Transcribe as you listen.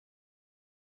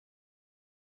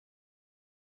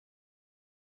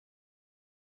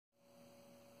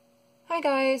Hi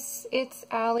guys, it's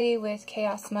Allie with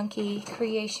Chaos Monkey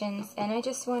Creations, and I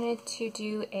just wanted to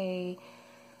do a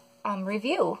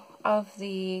review of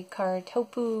the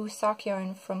Kartopu sock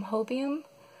yarn from Hobium.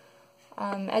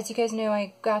 As you guys know,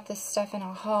 I got this stuff in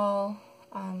a haul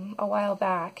a while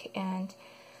back, and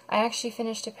I actually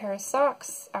finished a pair of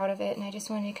socks out of it, and I just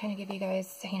wanted to kind of give you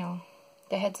guys,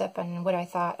 the heads up on what I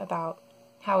thought about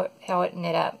how it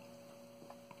knit up.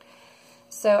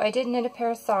 So I did knit a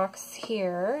pair of socks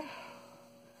here.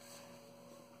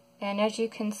 And as you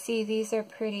can see, these are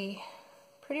pretty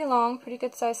long, pretty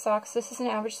good sized socks. This is an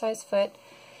average size foot.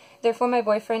 They're for my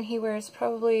boyfriend. He wears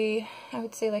probably, I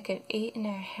would say, like an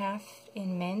 8.5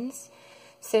 in men's.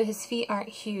 So his feet aren't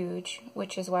huge,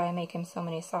 which is why I make him so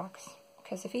many socks.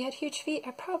 Because if he had huge feet,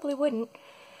 I probably wouldn't.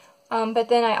 But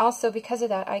then I also, because of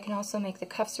that, I can also make the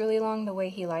cuffs really long the way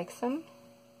he likes them.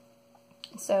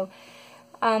 So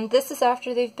this is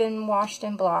after they've been washed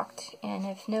and blocked, and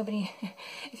if you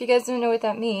guys don't know what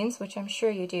that means, which I'm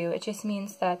sure you do, it just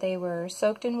means that they were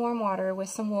soaked in warm water with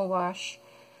some wool wash,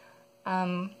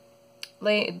 dried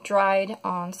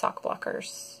on sock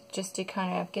blockers, just to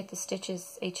kind of get the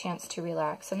stitches a chance to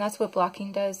relax. And that's what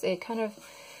blocking does. It kind of,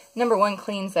 number one,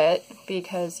 cleans it,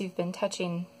 because you've been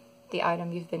touching the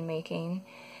item you've been making.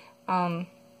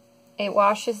 It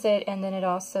washes it, and then it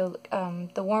also,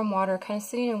 the warm water, kind of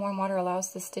sitting in warm water,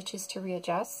 allows the stitches to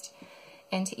readjust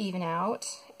and to even out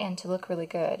and to look really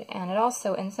good. And it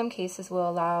also, in some cases, will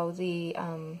allow the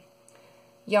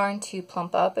yarn to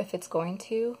plump up if it's going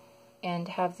to, and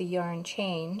have the yarn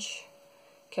change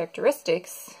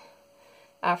characteristics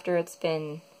after it's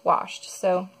been washed.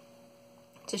 So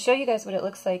to show you guys what it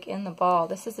looks like in the ball,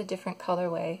 this is a different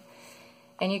colorway,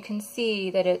 and you can see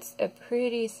that it's a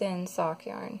pretty thin sock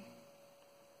yarn.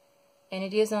 And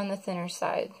it is on the thinner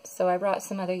side. So I brought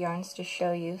some other yarns to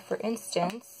show you. For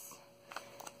instance,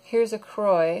 here's a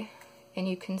Croy, and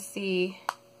you can see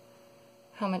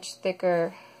how much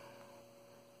thicker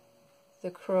the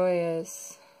Croy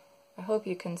is. I hope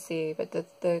you can see, but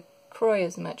the Croy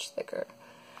is much thicker.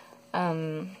 Let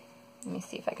me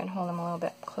see if I can hold them a little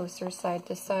bit closer side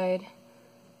to side.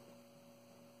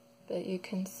 But you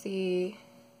can see,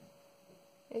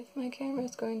 if my camera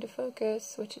is going to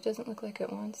focus, which it doesn't look like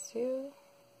it wants to.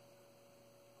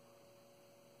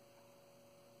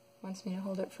 Wants me to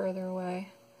hold it further away.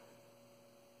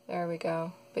 There we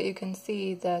go. But you can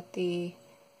see that the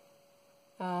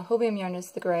Hobium yarn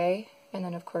is the gray, and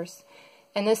then of course,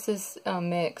 and this is a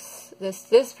mix.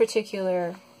 This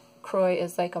particular Croy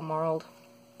is like a marled,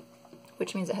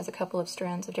 which means it has a couple of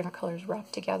strands of different colors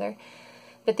wrapped together.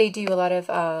 But they do a lot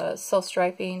of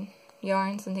self-striping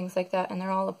yarns and things like that, and they're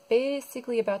all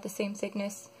basically about the same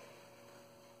thickness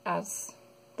as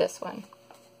this one.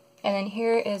 And then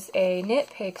here is a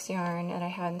Knit Picks yarn that I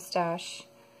had in stash,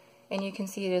 and you can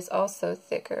see it is also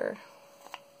thicker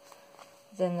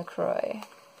than the Croy.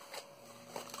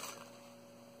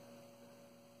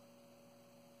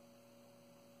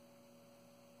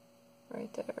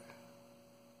 Right there.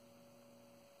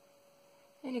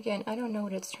 And again, I don't know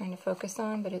what it's trying to focus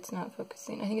on, but it's not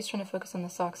focusing. I think it's trying to focus on the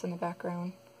socks in the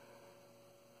background.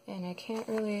 And I can't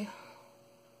really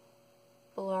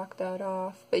block that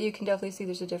off, but you can definitely see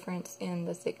there's a difference in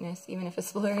the thickness, even if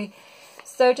it's blurry.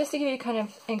 So just to give you kind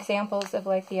of examples of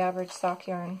like the average sock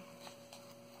yarn,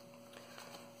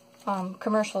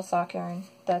 commercial sock yarn,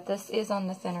 that this is on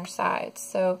the thinner side.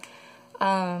 So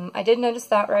I did notice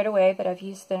that right away, but I've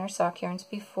used thinner sock yarns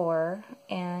before,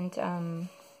 and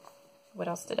what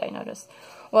else did I notice?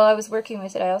 While I was working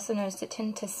with it, I also noticed it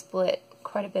tended to split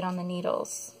quite a bit on the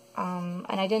needles. And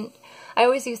I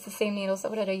always use the same needles.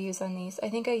 What did I use on these? I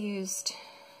think I used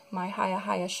my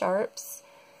Hiya Sharps,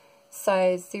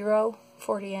 size 0,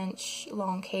 40-inch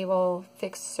long cable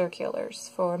fixed circulars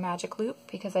for magic loop,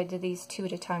 because I did these 2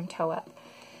 at a time toe up.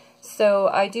 So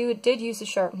I did use a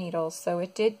sharp needle, so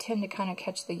it did tend to kind of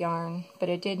catch the yarn, but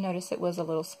I did notice it was a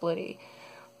little splitty.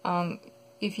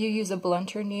 If you use a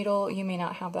blunter needle, you may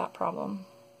not have that problem.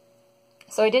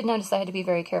 So I did notice I had to be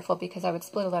very careful, because I would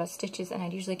split a lot of stitches, and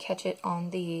I'd usually catch it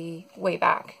on the way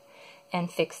back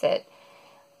and fix it.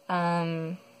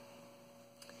 And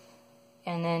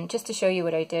then just to show you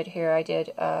what I did here, I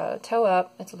did toe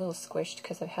up. It's a little squished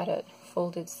because I've had it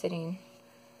folded sitting.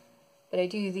 But I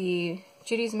do the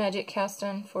Judy's Magic cast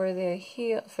on for the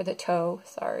heel, for the toe,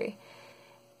 sorry.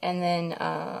 And then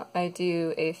I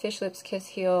do a Fish Lips Kiss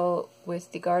heel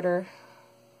with the garter.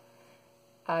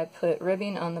 I put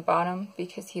ribbing on the bottom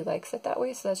because he likes it that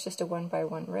way, so that's just a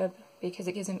 1x1 rib, because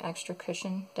it gives him extra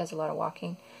cushion, does a lot of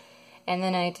walking. And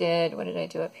then I did, what did I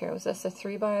do up here? Was this a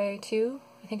 3x2?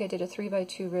 I think I did a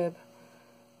 3x2 rib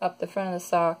up the front of the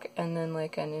sock, and then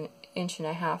like an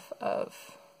 1.5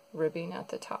 of ribbing at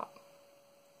the top.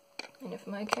 And if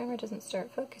my camera doesn't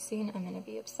start focusing, I'm going to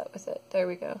be upset with it. There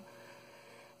we go.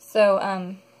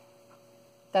 So,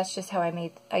 that's just how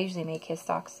I usually make his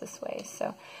socks this way.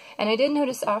 So, and I did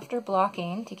notice after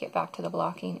blocking, to get back to the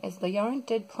blocking, is the yarn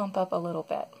did plump up a little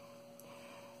bit.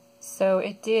 So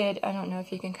it did, I don't know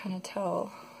if you can kind of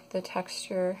tell the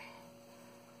texture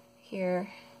here,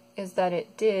 is that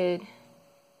it did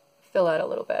fill out a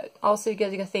little bit. Also, you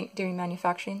gotta think during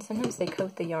manufacturing, sometimes they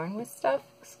coat the yarn with stuff.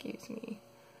 Excuse me,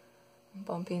 I'm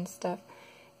bumping stuff.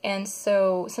 And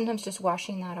so sometimes just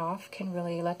washing that off can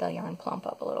really let the yarn plump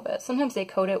up a little bit. Sometimes they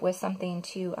coat it with something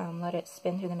to let it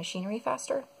spin through the machinery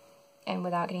faster and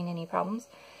without getting any problems.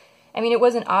 I mean, it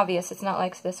wasn't obvious. It's not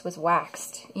like this was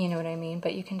waxed, you know what I mean?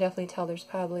 But you can definitely tell there's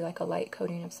probably like a light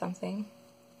coating of something.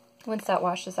 Once that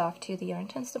washes off too, the yarn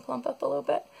tends to plump up a little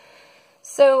bit.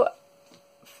 So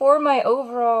for my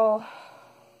overall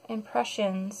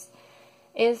impressions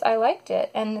is I liked it,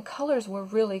 and the colors were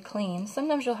really clean.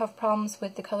 Sometimes you'll have problems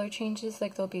with the color changes,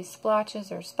 like there'll be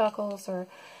splotches or speckles, or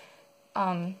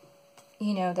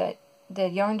you know, that the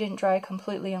yarn didn't dry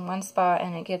completely in one spot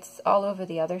and it gets all over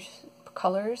the other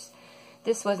colors.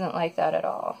 This wasn't like that at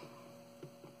all.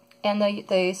 And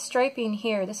the striping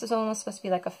here, this is almost supposed to be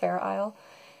like a Fair Isle,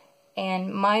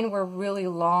 and mine were really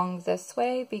long this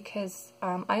way because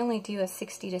I only do a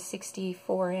 60 to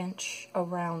 64 inch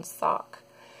around sock.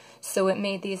 So it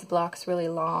made these blocks really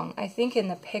long. I think in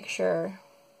the picture,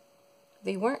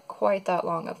 they weren't quite that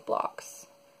long of blocks.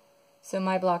 So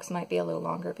my blocks might be a little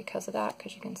longer because of that,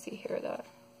 because you can see here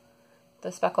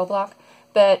the speckle block.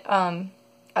 But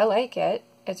I like it.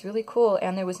 It's really cool,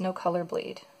 and there was no color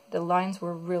bleed. The lines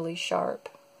were really sharp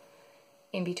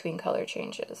in between color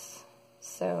changes.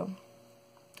 So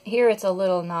here it's a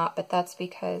little not, but that's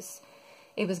because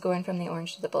it was going from the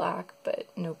orange to the black, but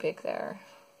no big there.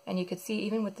 And you could see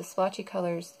even with the splotchy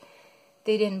colors,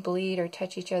 they didn't bleed or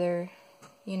touch each other.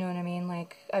 You know what I mean?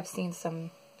 Like I've seen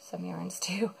some yarns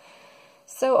too.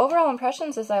 So overall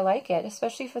impressions is I like it,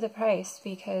 especially for the price,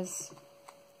 because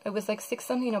it was like $6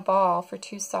 something a ball for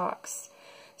 2 socks.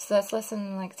 So that's less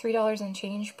than like $3 and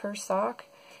change per sock.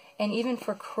 And even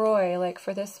for Croy, like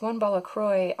for this 1 ball of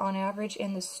Croy, on average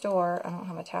in the store, I don't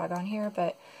have a tag on here,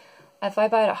 but if I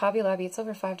buy it at Hobby Lobby, it's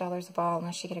over $5 a ball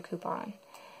unless you get a coupon.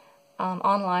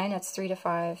 Online, it's $3 to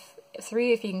 $5.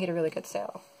 $3 if you can get a really good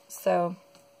sale. So,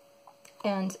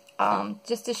 and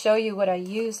just to show you what I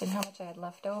used and how much I had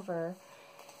left over,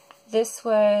 this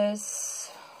was,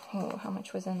 oh, how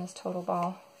much was in this total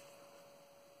ball?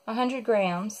 100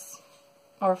 grams,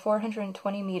 or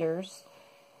 420 meters,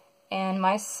 and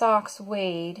my socks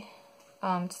weighed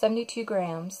 72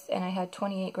 grams, and I had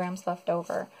 28 grams left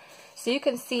over. So you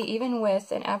can see, even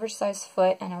with an average size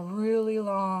foot and a really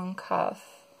long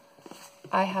cuff,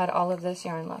 I had all of this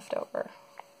yarn left over.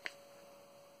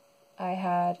 I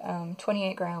had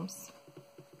 28 grams.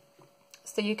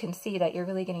 So you can see that you're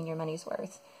really getting your money's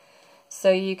worth.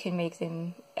 So you can make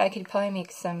them, I could probably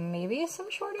make maybe some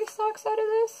shorty socks out of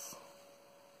this.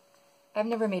 I've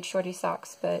never made shorty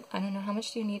socks, but I don't know, how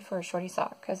much do you need for a shorty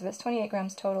sock? Because if it's 28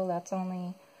 grams total, that's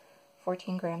only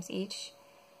 14 grams each.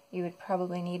 You would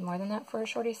probably need more than that for a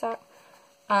shorty sock.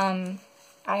 I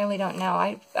really don't know.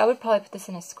 I would probably put this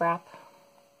in a scrap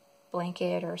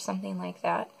blanket or something like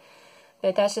that.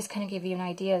 But that's just kind of give you an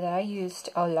idea that I used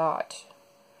a lot.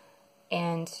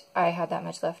 And I had that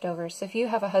much left over. So if you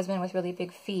have a husband with really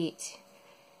big feet,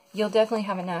 you'll definitely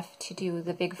have enough to do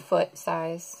the big foot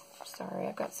size. Sorry,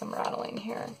 I've got some rattling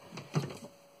here.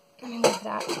 Let me move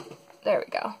that. There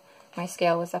we go. My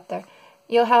scale was up there.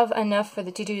 You'll have enough to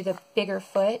do the bigger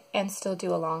foot and still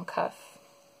do a long cuff.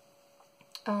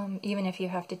 Even if you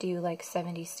have to do like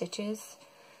 70 stitches,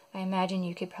 I imagine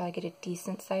you could probably get a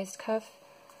decent sized cuff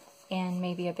and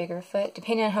maybe a bigger foot,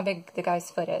 depending on how big the guy's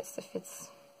foot is. If it's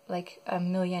like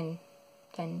 1 million,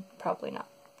 then probably not.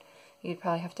 You'd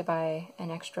probably have to buy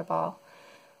an extra ball,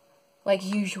 like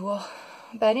usual.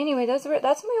 But anyway, that's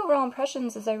my overall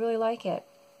impressions, is I really like it.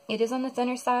 It is on the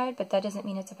thinner side, but that doesn't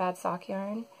mean it's a bad sock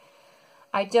yarn.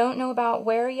 I don't know about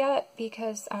wear yet,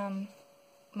 because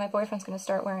my boyfriend's going to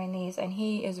start wearing these, and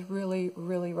he is really,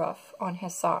 really rough on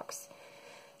his socks.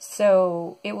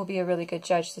 So it will be a really good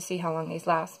judge to see how long these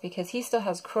last, because he still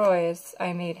has Croys.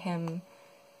 I made him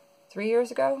 3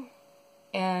 years ago,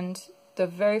 and the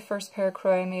very first pair of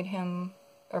Croy I made him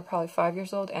are probably 5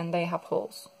 years old, and they have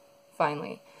holes,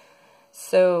 finally.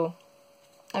 So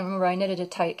I remember I knitted a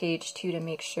tight gauge too to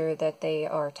make sure that they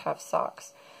are tough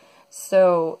socks.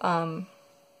 So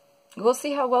we'll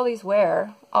see how well these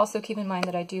wear. Also keep in mind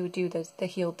that I do the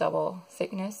heel double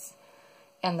thickness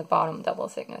and the bottom double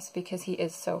thickness, because he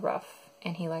is so rough.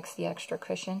 and he likes the extra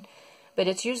cushion. But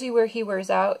it's usually where he wears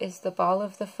out is the ball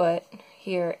of the foot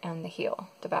here and the heel,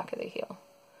 the back of the heel,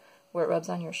 where it rubs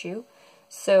on your shoe.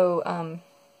 So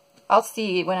I'll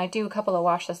see when I do a couple of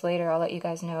washes later, I'll let you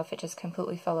guys know if it just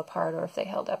completely fell apart or if they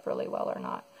held up really well or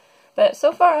not. But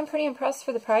so far I'm pretty impressed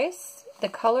for the price. The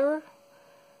color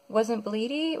wasn't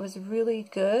bleedy, it was really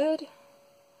good.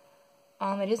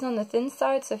 It is on the thin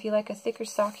side, so if you like a thicker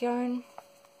sock yarn,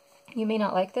 you may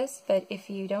not like this, but if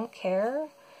you don't care,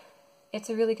 it's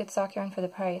a really good sock yarn for the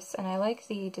price. And I like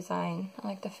the design, I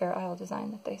like the Fair Isle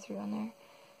design that they threw on there.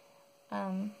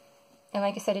 And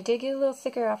like I said, it did get a little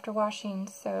thicker after washing,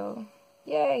 so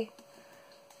yay!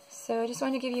 So I just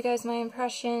wanted to give you guys my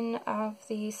impression of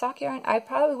the sock yarn. I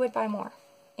probably would buy more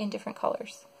in different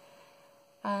colors.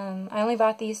 I only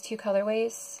bought these 2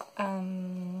 colorways.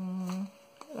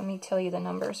 Let me tell you the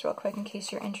numbers real quick in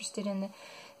case you're interested in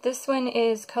this one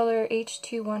is color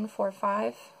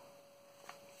H2145.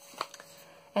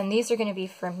 And these are going to be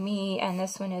for me, and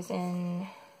this one is in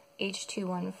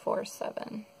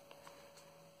H2147.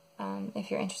 If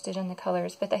you're interested in the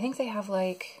colors. But I think they have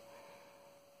like,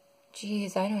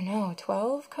 geez, I don't know,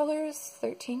 12 colors,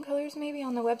 13 colors maybe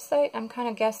on the website. I'm kind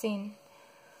of guessing.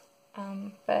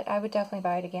 But I would definitely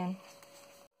buy it again.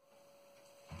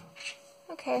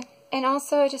 Okay, and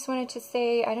also I just wanted to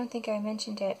say, I don't think I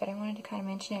mentioned it, but I wanted to kind of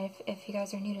mention it if you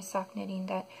guys are new to sock knitting,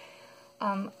 that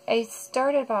I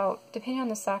started about, depending on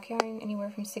the sock yarn, anywhere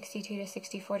from 62 to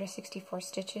 64 to 64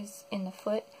 stitches in the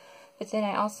foot. But then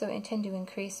I also intend to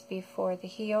increase before the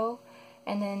heel.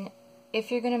 And then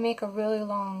if you're going to make a really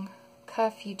long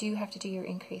cuff, you do have to do your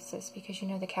increases, because you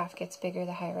know the calf gets bigger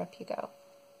the higher up you go.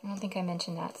 I don't think I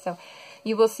mentioned that. So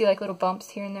you will see like little bumps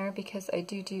here and there, because I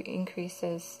do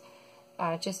increases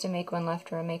just to make one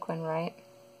left or make one right.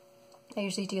 I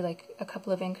usually do like a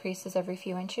couple of increases every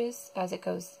few inches as it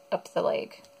goes up the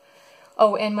leg.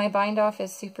 Oh, and my bind off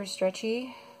is super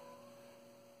stretchy.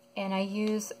 And I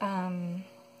use, I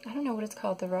don't know what it's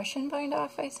called, the Russian bind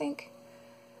off, I think.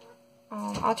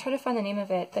 I'll try to find the name of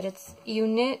it, but it's, you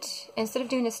knit, instead of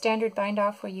doing a standard bind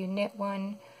off where you knit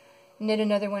one, knit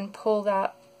another one, pull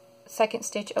that second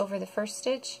stitch over the first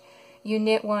stitch, you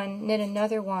knit one, knit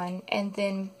another one, and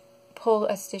then pull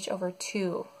a stitch over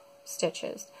 2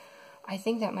 stitches. I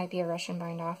think that might be a Russian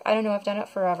bind off. I don't know, I've done it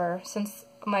forever. Since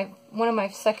I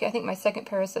think my second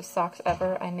pair of socks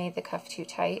ever, I made the cuff too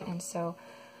tight, and so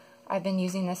I've been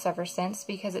using this ever since,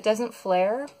 because it doesn't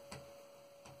flare.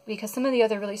 Because some of the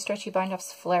other really stretchy bind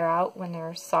offs flare out when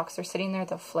their socks are sitting there,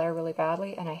 they'll flare really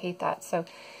badly, and I hate that. So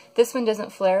this one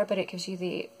doesn't flare, but it gives you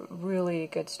the really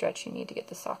good stretch you need to get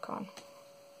the sock on.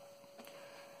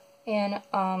 And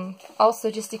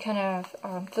also, just to kind of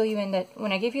fill you in, that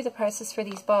when I give you the prices for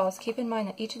these balls, keep in mind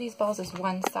that each of these balls is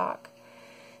 1 sock.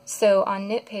 So on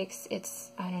Knit Picks,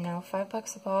 it's, I don't know,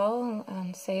 $5 a ball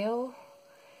on sale.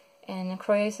 And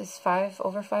Croy's is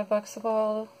over $5 a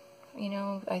ball. You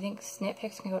know, I think Knit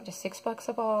Picks can go up to $6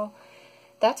 a ball.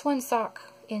 That's 1 sock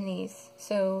in these,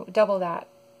 so double that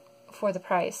for the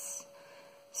price.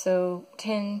 So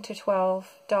 $10 to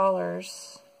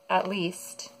 $12 at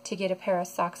least to get a pair of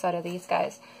socks out of these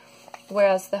guys.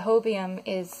 Whereas the Hobium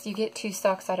is, you get 2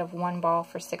 socks out of 1 ball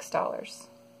for $6.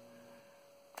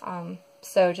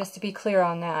 So just to be clear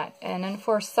on that. And then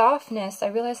for softness, I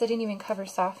realized I didn't even cover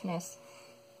softness.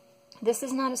 This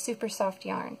is not a super soft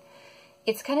yarn.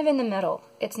 It's kind of in the middle.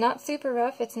 It's not super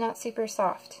rough, it's not super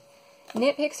soft.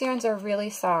 Knit Picks yarns are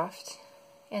really soft,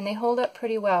 and they hold up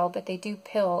pretty well, but they do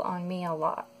pill on me a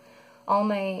lot. All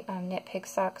my Knit Pick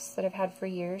socks that I've had for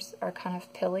years are kind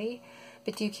of pilly,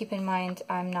 but do keep in mind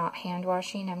I'm not hand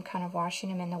washing, I'm kind of washing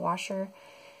them in the washer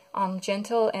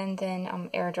gentle, and then I'm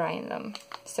air drying them.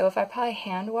 So if I probably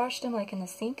hand washed them like in the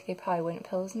sink, they probably wouldn't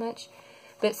pill as much,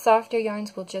 but softer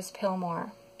yarns will just pill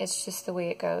more. It's just the way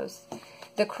it goes.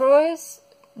 The Croys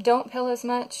don't pill as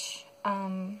much,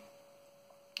 and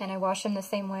I wash them the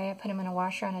same way. I put them in a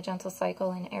washer on a gentle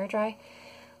cycle and air dry,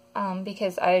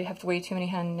 because I have way too many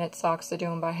hand knit socks to do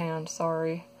them by hand,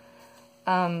 sorry.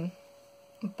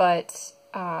 But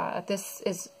this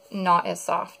is not as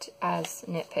soft as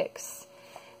Knit Picks,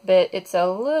 but it's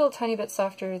a little tiny bit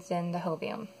softer than the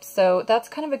Hobium. So that's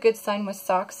kind of a good sign with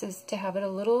socks, is to have it a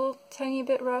little tiny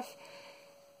bit rough.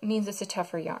 It means it's a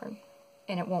tougher yarn,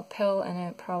 and it won't pill, and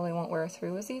it probably won't wear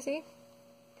through as easy.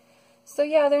 So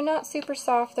yeah, they're not super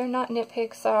soft, they're not Knit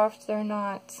Pick soft, they're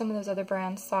not some of those other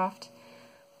brands soft,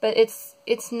 but it's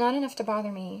not enough to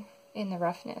bother me in the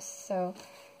roughness. So,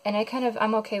 and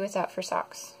I'm okay with that for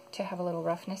socks, to have a little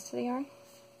roughness to the yarn.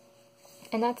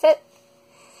 And that's it.